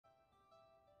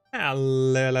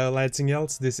Hello lads and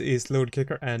gals, this is Lord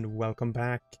Kicker and welcome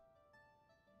back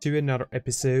to another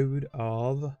episode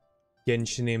of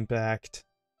Genshin Impact.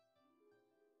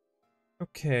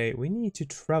 Okay, we need to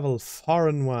travel far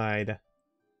and wide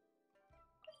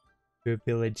to a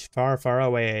village far, far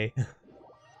away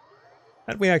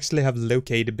that we actually have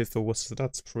located before, so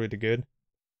that's pretty good.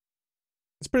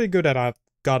 It's pretty good that I've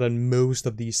gotten most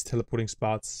of these teleporting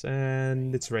spots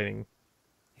and it's raining.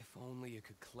 If only you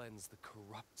could cleanse the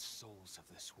corrupt souls of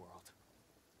this world.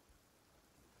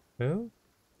 Oh?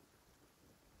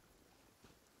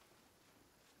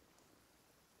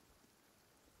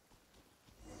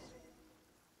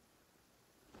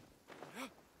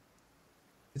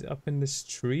 Is it up in this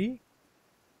tree?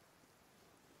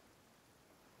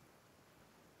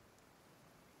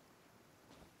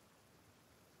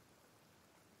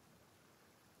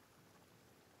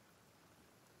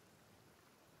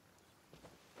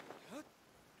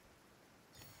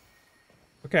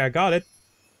 Okay, I got it.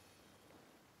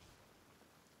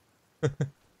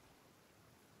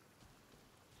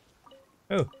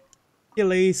 Oh,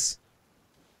 Achilles.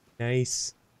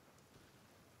 Nice.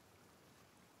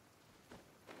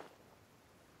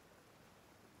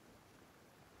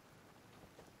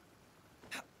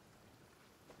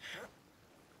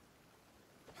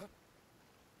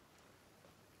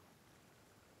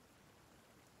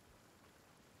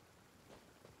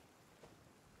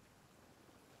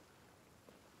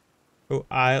 Oh,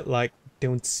 I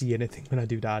don't see anything when I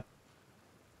do that.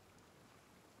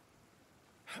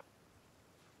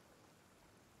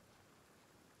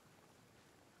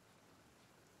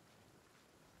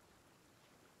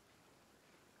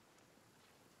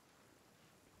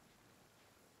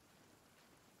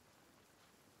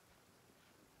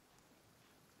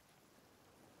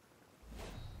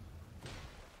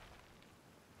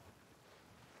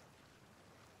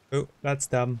 Oh, that's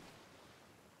dumb.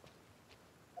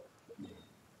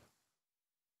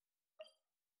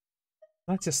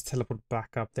 Let's just teleport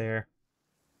back up there.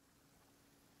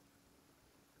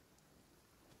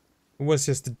 It was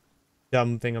just a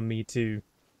dumb thing on me to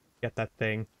get that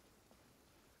thing.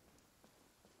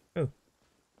 Oh,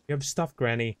 you have stuff,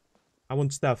 Granny. I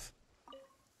want stuff.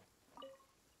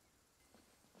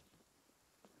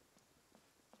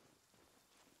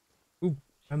 Ooh,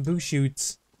 bamboo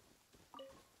shoots.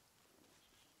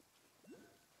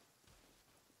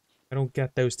 I don't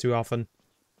get those too often.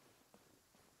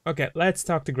 Okay, let's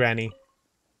talk to Granny. Hi,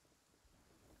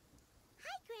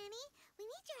 Granny. We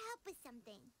need your help with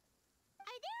something.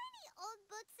 Are there any old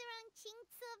books around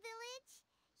Qingce Village?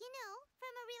 You know,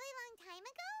 from a really long time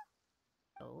ago?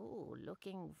 Oh,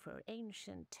 looking for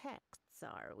ancient texts,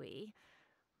 are we?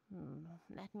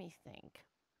 Let me think.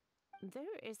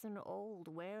 There is an old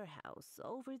warehouse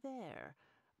over there,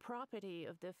 property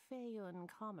of the Feiyun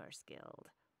Commerce Guild.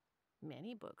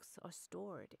 Many books are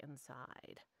stored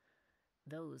inside,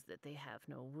 those that they have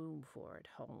no room for at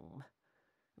home.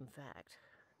 In fact,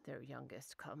 their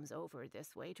youngest comes over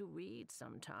this way to read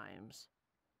sometimes.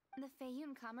 The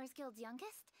Feiyun Commerce Guild's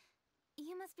youngest?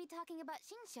 You must be talking about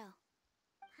Xingqiu.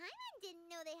 Paimon didn't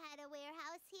know they had a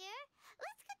warehouse here.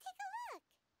 Let's go take a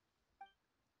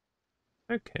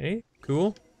look. Okay,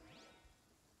 cool.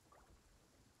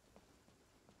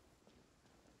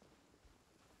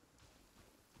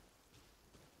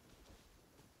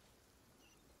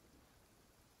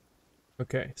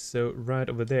 Okay, so right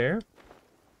over there.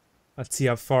 Let's see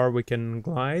how far we can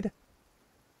glide.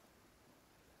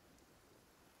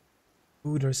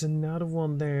 Ooh, there's another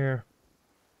one there.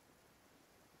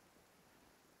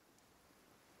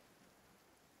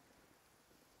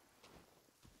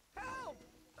 Help!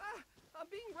 I'm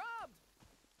being robbed!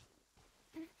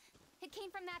 It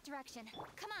came from that direction.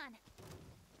 Come on.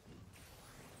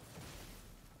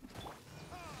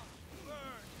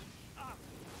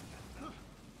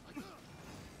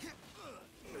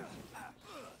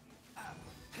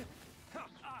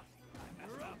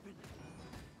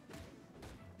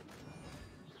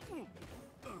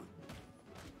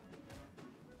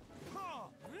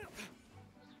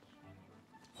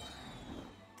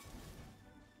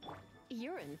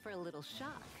 You're in for a little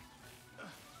shock.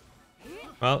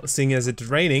 Well, seeing as it's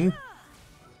raining.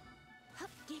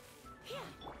 Picked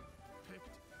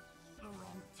the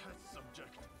wrong test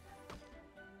subject.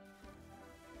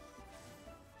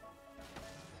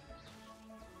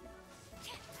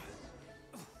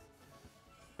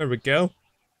 There we go.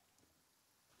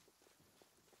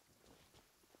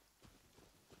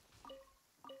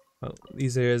 Well,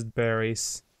 these are just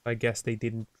berries. I guess they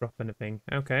didn't drop anything.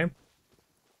 Okay.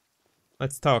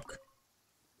 Let's talk.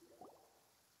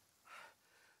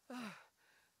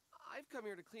 I've come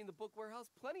here to clean the book warehouse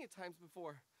plenty of times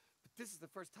before, but This is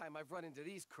the first time I've run into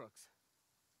these crooks.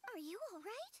 Are you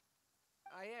alright?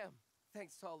 I am,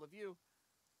 thanks to all of you.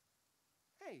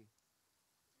 Hey,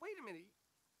 wait a minute.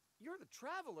 You're the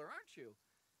traveler, aren't you?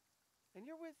 And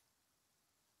you're with...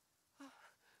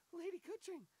 Lady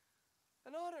Kuching.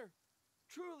 An honor.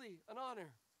 Truly an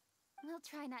honor. We'll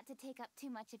try not to take up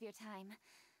too much of your time.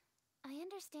 I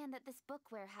understand that this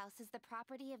book warehouse is the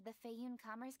property of the Feiyun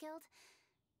Commerce Guild.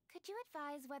 Could you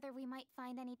advise whether we might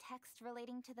find any text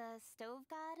relating to the Stove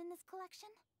God in this collection?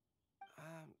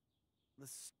 The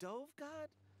Stove God?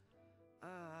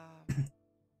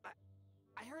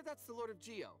 I heard that's the Lord of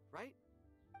Geo, right?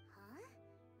 Huh?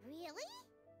 Really?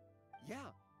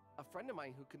 Yeah. A friend of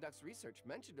mine who conducts research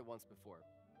mentioned it once before.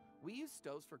 We use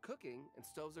stoves for cooking, and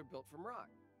stoves are built from rock.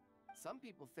 Some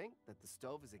people think that the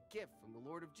stove is a gift from the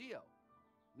Lord of Geo.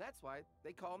 And that's why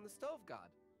they call him the Stove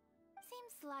God.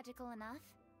 Seems logical enough.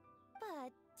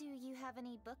 But do you have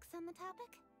any books on the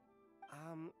topic?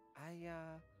 I'm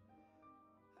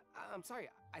sorry,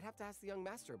 I'd have to ask the young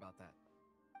master about that.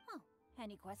 Oh,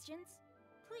 any questions?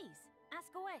 Please,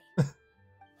 ask away.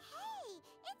 Hey,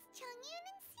 it's Chongyun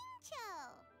and Xingqiu!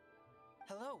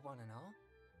 Hello, one and all.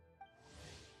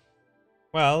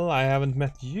 Well, I haven't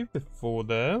met you before,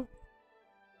 though.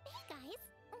 Hey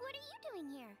guys, what are you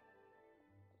doing here?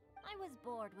 I was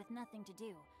bored with nothing to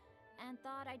do, and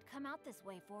thought I'd come out this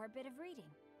way for a bit of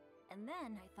reading. And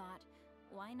then I thought,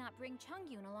 why not bring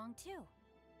Chongyun along too?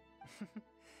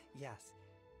 Yes,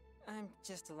 I'm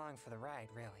just along for the ride,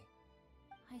 really.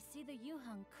 I see the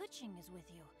Yuheng Kuching is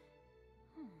with you.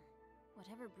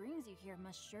 Whatever brings you here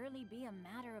must surely be a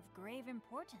matter of grave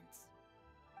importance.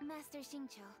 Master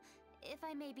Xingqiu, if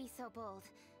I may be so bold,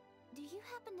 do you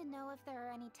happen to know if there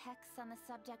are any texts on the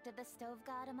subject of the Stove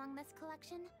God among this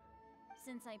collection?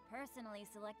 Since I personally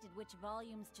selected which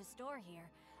volumes to store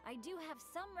here, I do have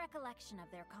some recollection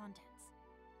of their contents.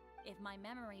 If my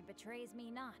memory betrays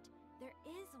me not, there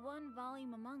is one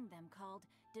volume among them called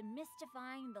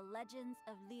Demystifying the Legends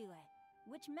of Liyue,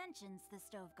 which mentions the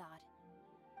Stove God.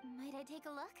 Might I take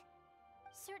a look?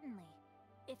 Certainly.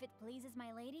 If it pleases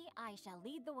my lady, I shall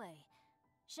lead the way.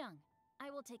 Sheng,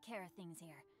 I will take care of things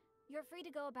here. You're free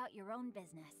to go about your own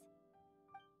business.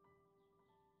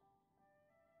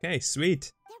 Okay,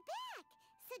 sweet. They're back!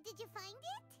 So did you find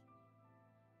it?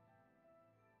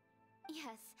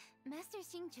 Yes, Master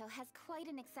Xingqiu has quite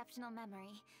an exceptional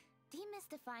memory.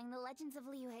 Demystifying the Legends of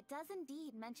Liyue does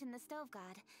indeed mention the Stove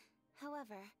God.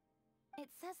 However, it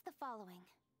says the following.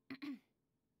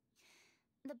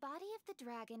 The body of the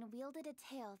dragon wielded a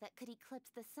tail that could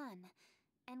eclipse the sun,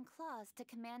 and claws to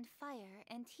command fire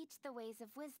and teach the ways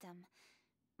of wisdom.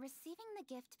 Receiving the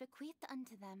gift bequeathed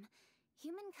unto them,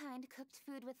 humankind cooked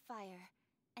food with fire,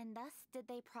 and thus did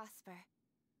they prosper.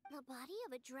 The body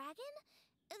of a dragon?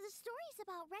 The stories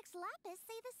about Rex Lapis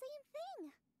say the same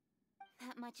thing.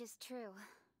 That much is true,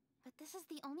 but this is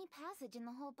the only passage in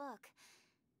the whole book.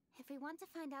 If we want to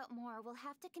find out more, we'll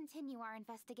have to continue our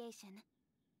investigation.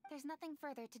 There's nothing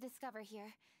further to discover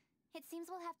here. It seems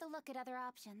we'll have to look at other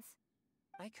options.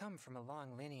 I come from a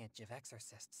long lineage of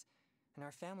exorcists, and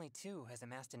our family too has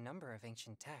amassed a number of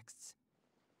ancient texts.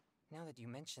 Now that you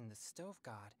mention the Stove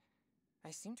God,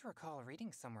 I seem to recall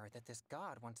reading somewhere that this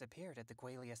god once appeared at the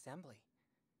Guili Assembly.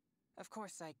 Of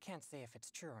course, I can't say if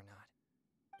it's true or not.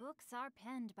 Books are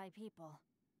penned by people.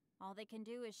 All they can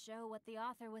do is show what the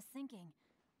author was thinking.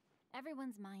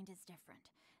 Everyone's mind is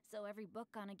different, so every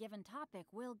book on a given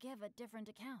topic will give a different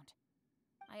account.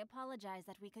 I apologize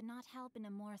that we could not help in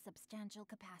a more substantial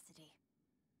capacity.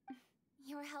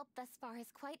 Your help thus far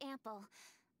is quite ample.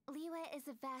 Liyue is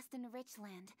a vast and rich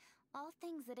land. All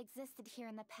things that existed here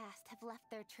in the past have left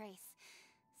their trace.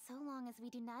 So long as we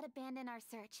do not abandon our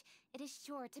search, it is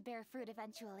sure to bear fruit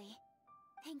eventually.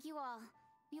 Thank you all.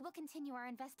 We will continue our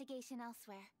investigation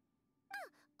elsewhere.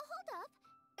 Hold up.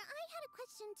 I had a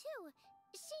question too.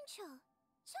 Xingqiu,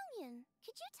 Chongyun,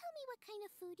 could you tell me what kind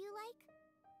of food you like?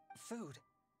 Food?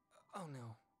 Oh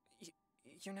no.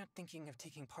 You're not thinking of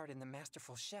taking part in the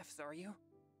Masterful Chefs, are you?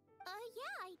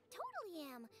 Yeah, I totally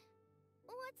am.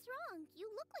 What's wrong? You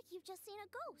look like you've just seen a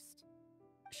ghost.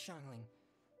 Xiangling,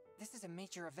 this is a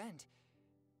major event.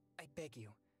 I beg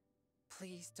you,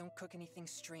 please don't cook anything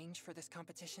strange for this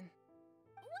competition.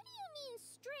 What do you mean,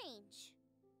 strange?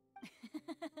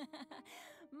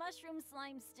 Mushroom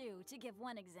slime stew, to give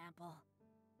one example.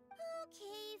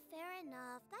 Okay, fair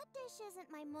enough. That dish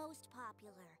isn't my most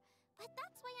popular. But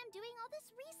that's why I'm doing all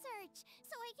this research,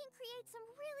 so I can create some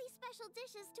really special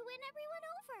dishes to win everyone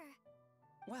over.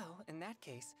 Well, in that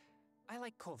case, I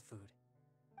like cold food.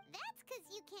 That's because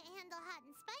you can't handle hot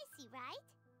and spicy, right?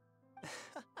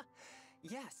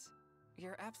 Yes,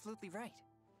 you're absolutely right.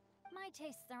 My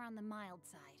tastes are on the mild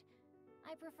side.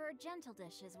 I prefer gentle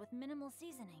dishes with minimal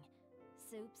seasoning.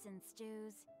 Soups and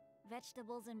stews,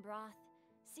 vegetables and broth,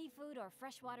 seafood or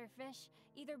freshwater fish,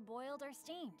 either boiled or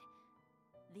steamed.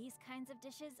 These kinds of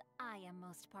dishes I am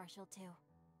most partial to.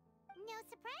 No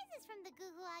surprises from the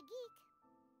Gugua Geek.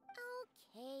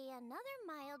 Okay, another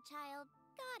mild child.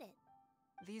 Got it.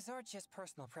 These are just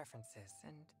personal preferences,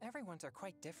 and everyone's are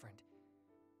quite different.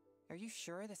 Are you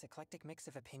sure this eclectic mix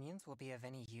of opinions will be of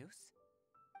any use?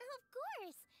 Of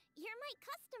course! You're my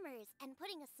customers, and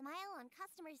putting a smile on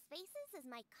customers' faces is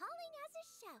my calling as a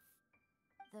chef.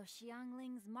 Though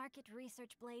Xiangling's market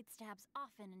research blade stabs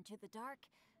often into the dark,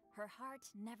 her heart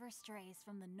never strays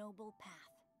from the noble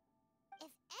path.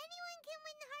 If anyone can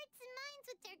win the hearts and minds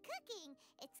with their cooking,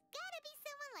 it's gotta be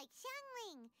someone like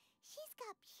Xiangling. She's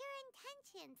got pure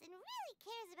intentions and really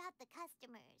cares about the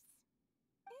customers.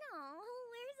 No,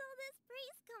 where's all this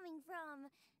praise coming from?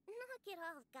 Knock it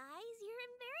off, guys. You're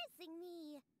embarrassing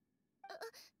me.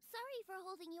 Sorry for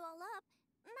holding you all up.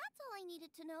 That's all I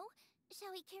needed to know.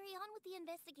 Shall we carry on with the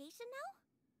investigation now?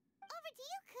 Over to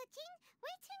you, Kuching.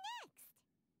 Where to next?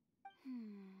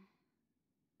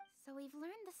 So we've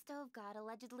learned the Stove God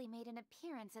allegedly made an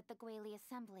appearance at the Guili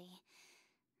Assembly.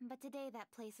 But today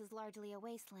that place is largely a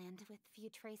wasteland with few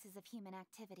traces of human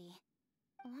activity.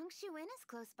 Longshuin is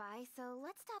close by, so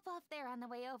let's stop off there on the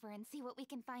way over and see what we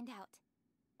can find out.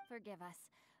 Forgive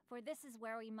us, for this is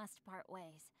where we must part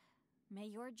ways. May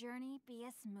your journey be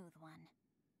a smooth one.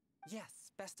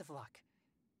 Yes, best of luck.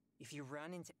 If you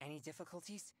run into any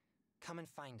difficulties, come and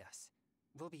find us.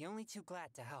 We'll be only too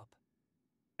glad to help.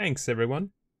 Thanks,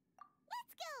 everyone.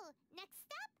 Let's go! Next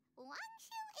stop,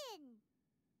 Longshuin!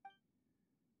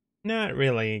 Not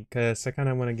really, because I kind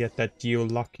of want to get that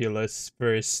Geoloculus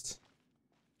first.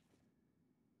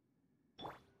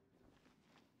 Let's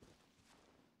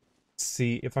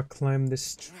see if I climb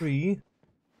this tree.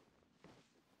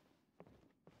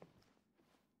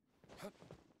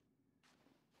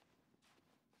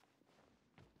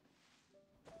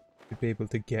 To be able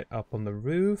to get up on the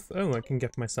roof. Oh, I can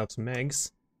get myself some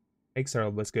eggs. Eggs are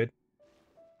always good.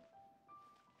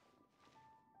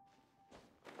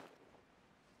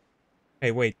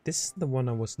 Hey, wait, this is the one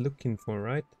I was looking for,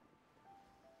 right?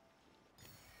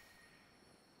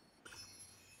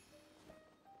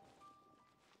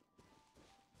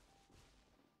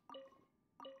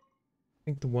 I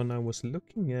think the one I was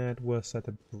looking at was at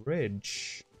a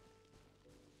bridge.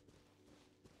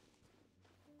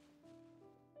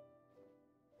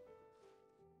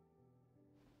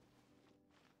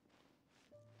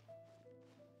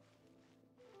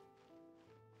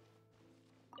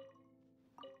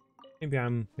 Maybe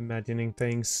I'm imagining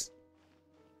things.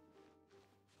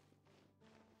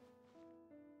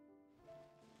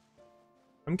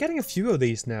 I'm getting a few of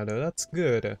these now, though. That's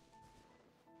good.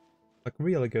 Like,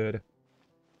 really good.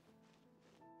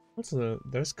 Also,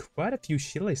 there's quite a few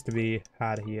shillies to be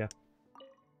had here.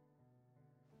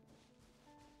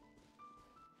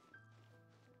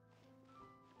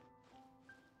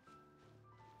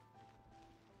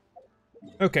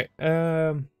 Okay,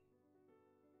 around.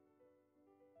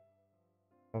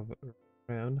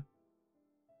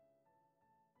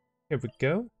 Here we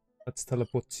go. Let's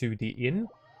teleport to the inn.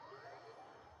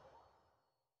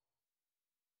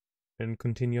 And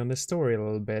continue on the story a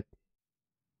little bit.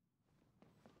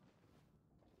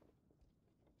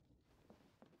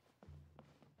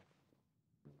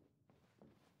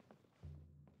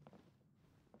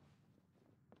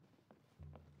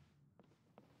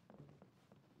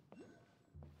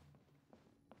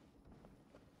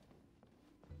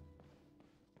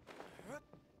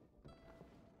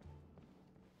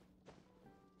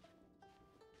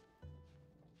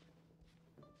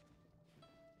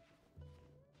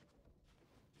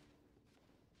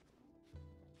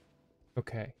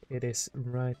 Okay, it is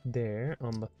right there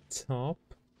on the top.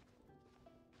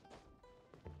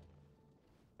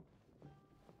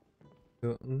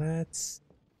 So let's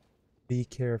be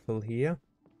careful here.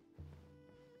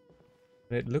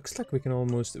 It looks like we can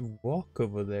almost walk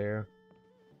over there.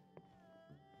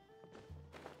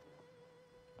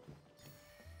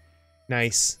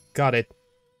 Nice, got it.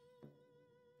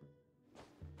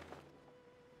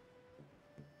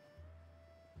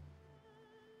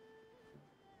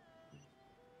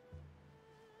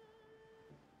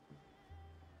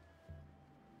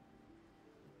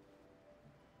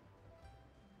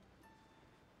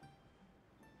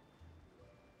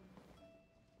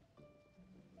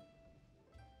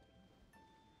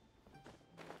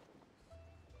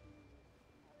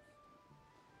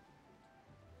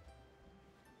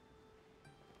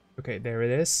 Okay, there it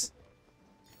is.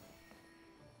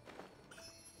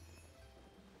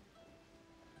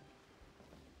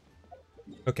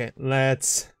 Okay,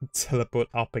 let's teleport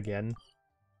up again.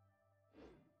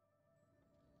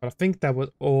 But I think that was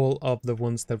all of the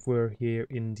ones that were here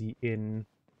in the inn.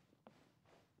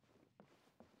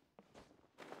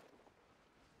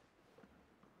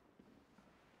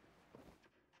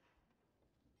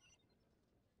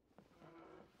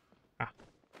 Ah,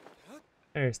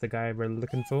 there's the guy we're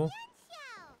looking for.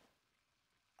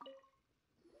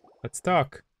 Let's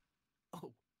talk.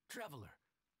 Oh, Traveler.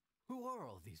 Who are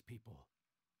all these people?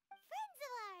 Friends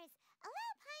of ours!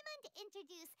 Allow Paimon to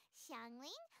introduce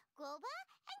Xiangling, Guoba,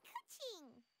 and Kuching.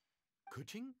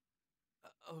 Kuching?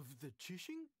 Of the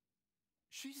Chishing?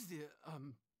 She's the,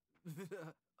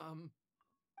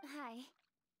 Hi.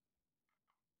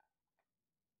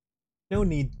 No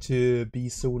need to be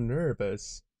so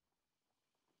nervous.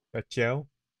 But Joe?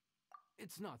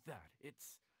 It's not that.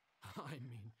 It's...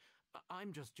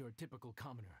 I'm just your typical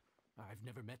commoner. I've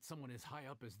never met someone as high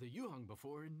up as the Yuheng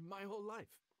before in my whole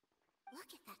life.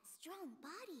 Look at that strong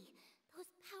body,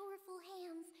 those powerful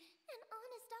hands, and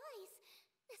honest eyes.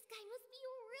 This guy must be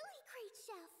a really great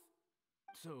chef.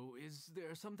 So, is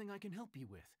there something I can help you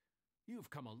with? You've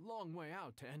come a long way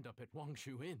out to end up at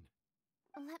Wangshu Inn.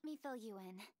 Let me fill you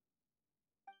in.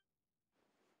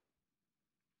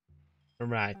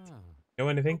 Alright. Oh, Know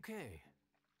anything? okay,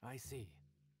 I see.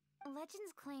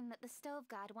 Legends claim that the Stove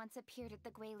God once appeared at the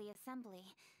Guili Assembly.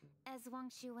 As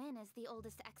Wangshu Inn is the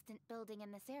oldest extant building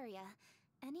in this area,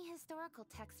 any historical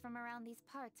texts from around these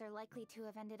parts are likely to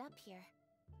have ended up here.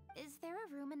 Is there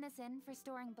a room in this inn for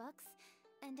storing books?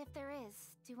 And if there is,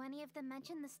 do any of them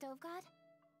mention the Stove God?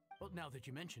 Well, now that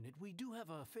you mention it, we do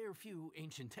have a fair few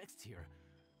ancient texts here.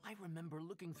 I remember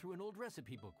looking through an old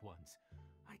recipe book once.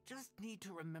 I just need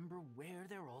to remember where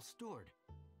they're all stored.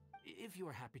 If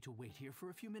you're happy to wait here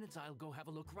for a few minutes, I'll go have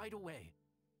a look right away.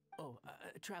 Oh,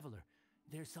 Traveler,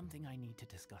 there's something I need to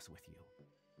discuss with you.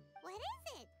 What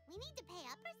is it? We need to pay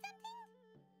up or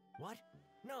something? What?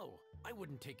 No, I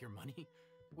wouldn't take your money.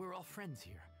 We're all friends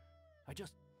here. I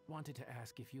just wanted to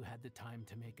ask if you had the time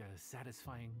to make a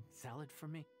satisfying salad for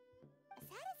me. A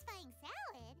satisfying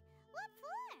salad? What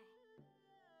for?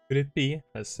 Could it be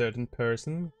a certain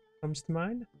person comes to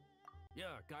mind?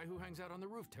 Yeah, guy who hangs out on the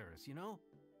roof terrace, you know?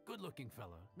 Good-looking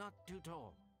fella, not too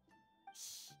tall.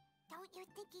 Shh! Don't you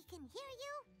think he can hear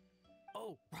you?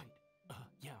 Oh, right.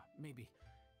 Yeah, maybe.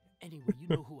 Anyway, you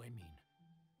know who I mean.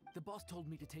 The boss told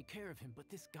me to take care of him, but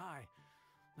this guy,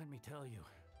 let me tell you,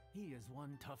 he is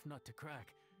one tough nut to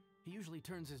crack. He usually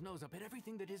turns his nose up at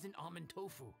everything that isn't almond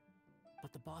tofu.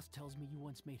 But the boss tells me you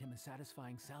once made him a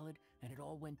satisfying salad, and it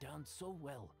all went down so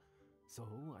well. So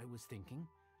I was thinking,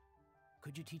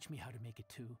 could you teach me how to make it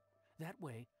too? That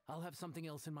way, I'll have something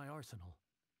else in my arsenal.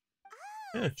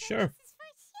 Oh, Yeah, so sure. this is for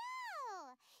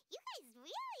show! You guys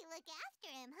really look after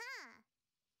him, huh?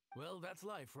 Well, that's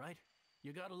life, right?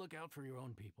 You gotta look out for your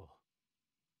own people.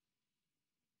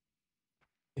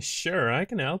 Sure, I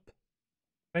can help.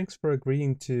 Thanks for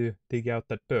agreeing to dig out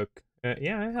that book.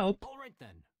 Yeah, I help. All right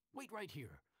then. Wait right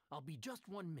here. I'll be just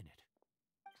 1 minute.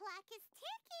 Clock is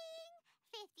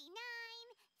ticking! 59,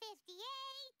 58...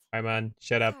 Hi man,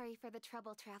 shut up. Sorry for the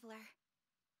trouble, Traveler.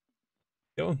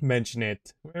 Don't mention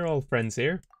it. We're all friends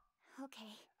here.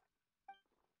 Okay.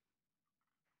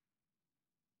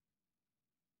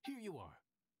 Here you are.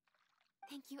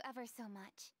 Thank you ever so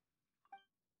much.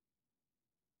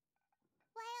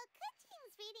 While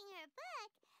Kuching's reading her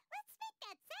book, let's make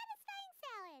that satisfying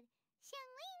salad.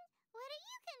 Xiangling, what are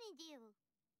you gonna do?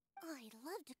 I'd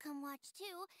love to come watch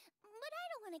too, but I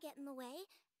don't want to get in the way,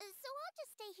 so I'll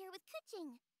just stay here with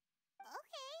Kuching.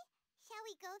 Okay, shall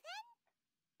we go then?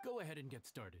 Go ahead and get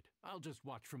started. I'll just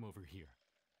watch from over here.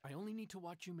 I only need to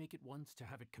watch you make it once to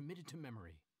have it committed to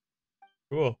memory.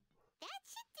 Cool. That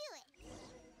should do it.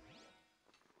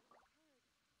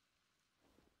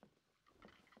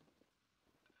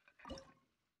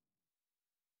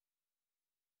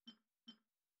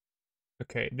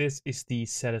 Okay, this is the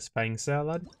satisfying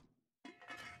salad.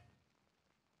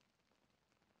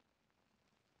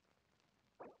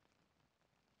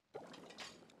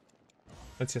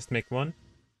 Let's just make one.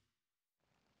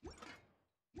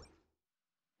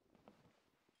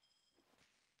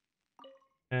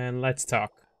 And let's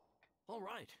talk. All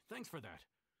right, thanks for that.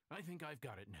 I think I've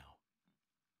got it now.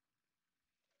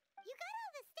 You got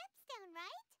all the steps down,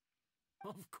 right?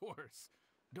 Of course.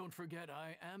 Don't forget,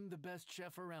 I am the best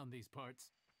chef around these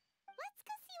parts. Let's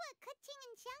go see what Kuching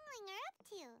and Xiangling are up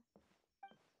to.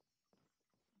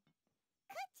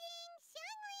 Kuching,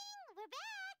 Xiangling, we're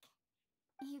back!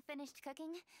 You finished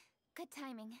cooking? Good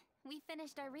timing. We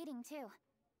finished our reading too.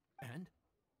 And?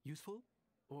 Useful?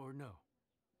 Or no?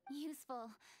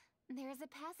 Useful. There is a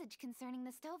passage concerning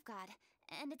the Stove God,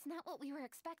 and it's not what we were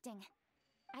expecting.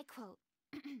 I quote,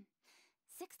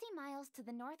 60 miles to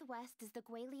the northwest is the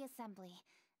Gueli Assembly.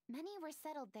 Many were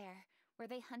settled there, where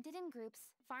they hunted in groups,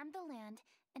 farmed the land,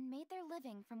 and made their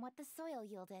living from what the soil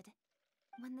yielded.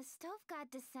 When the stove god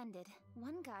descended,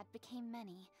 one god became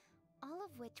many, all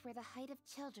of which were the height of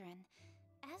children.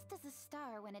 As does a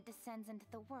star when it descends into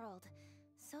the world,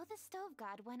 so the stove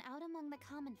god went out among the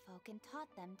common folk and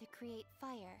taught them to create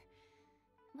fire.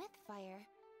 With fire,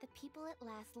 the people at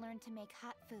last learned to make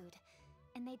hot food,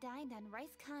 and they dined on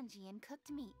rice congee and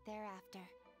cooked meat thereafter.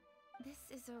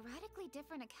 This is a radically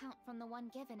different account from the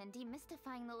one given in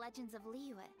Demystifying the Legends of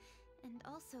Liyue, and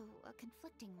also a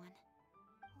conflicting one.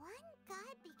 One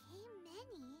god became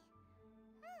many?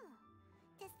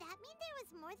 Does that mean there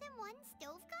was more than one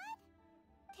stove god?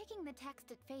 Taking the text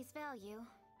at face value,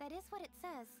 that is what it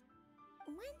says.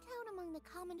 Went out among the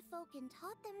common folk and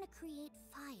taught them to create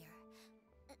fire.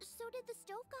 So did the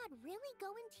stove god really go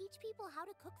and teach people how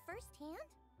to cook firsthand?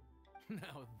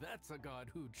 Now that's a god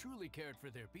who truly cared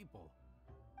for their people.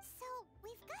 So,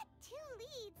 we've got two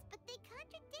leads, but they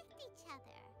contradict each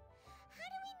other. How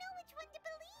do we know which one to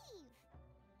believe?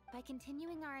 By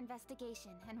continuing our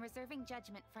investigation and reserving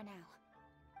judgment for now.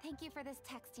 Thank you for this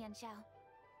text, Yanxiao.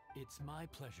 It's my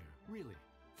pleasure, really.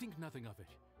 Think nothing of it.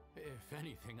 If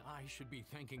anything, I should be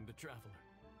thanking the traveler.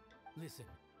 Listen,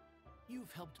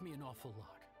 you've helped me an awful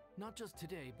lot. Not just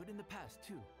today, but in the past,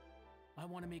 too. I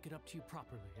want to make it up to you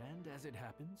properly, and as it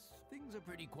happens, things are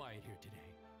pretty quiet here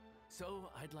today.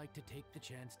 So, I'd like to take the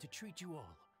chance to treat you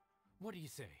all. What do you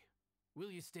say?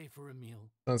 Will you stay for a meal?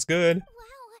 Sounds good.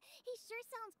 Wow, he sure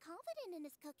sounds confident in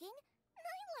his cooking.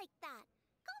 I like that.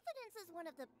 Confidence is one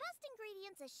of the best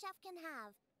ingredients a chef can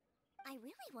have. I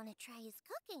really want to try his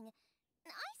cooking.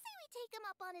 I say we take him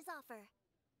up on his offer.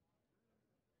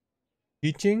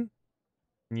 Teaching?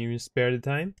 Can you spare the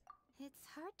time? It's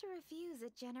hard to refuse a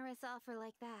generous offer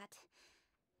like that.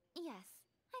 Yes,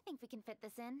 I think we can fit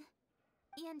this in.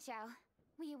 Yanxiao,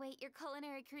 we await your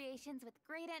culinary creations with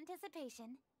great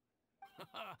anticipation.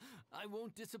 I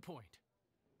won't disappoint.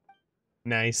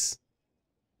 Nice.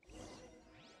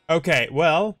 Okay,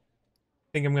 well, I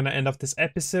think I'm gonna end off this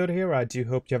episode here. I do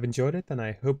hope you have enjoyed it, and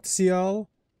I hope to see y'all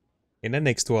in the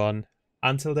next one.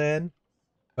 Until then,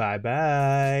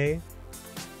 bye-bye.